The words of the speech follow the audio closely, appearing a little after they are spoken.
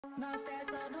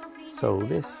So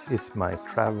this is my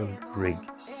travel rig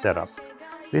setup.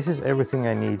 This is everything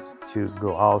I need to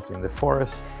go out in the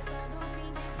forest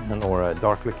or a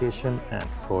dark location and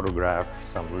photograph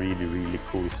some really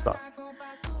cool stuff.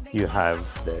 You have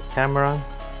the camera,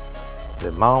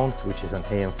 the mount, which is an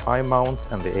AM5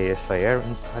 mount, and the ASIR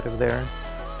inside of there,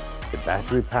 the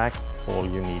battery pack, all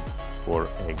you need for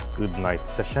a good night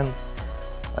session.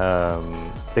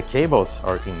 The cables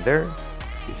are in there.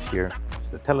 This here is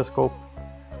the telescope,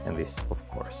 and this of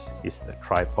course is the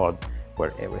tripod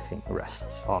where everything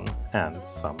rests on, and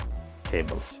some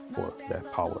cables for the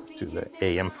power to the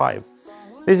AM5.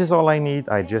 This is all I need.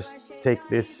 I just take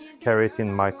this, carry it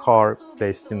in my car,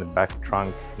 place it in the back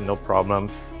trunk, no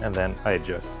problems, and then I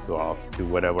just go out to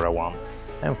whatever I want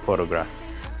and photograph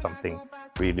something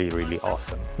really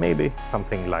awesome. Maybe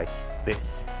something like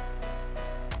this.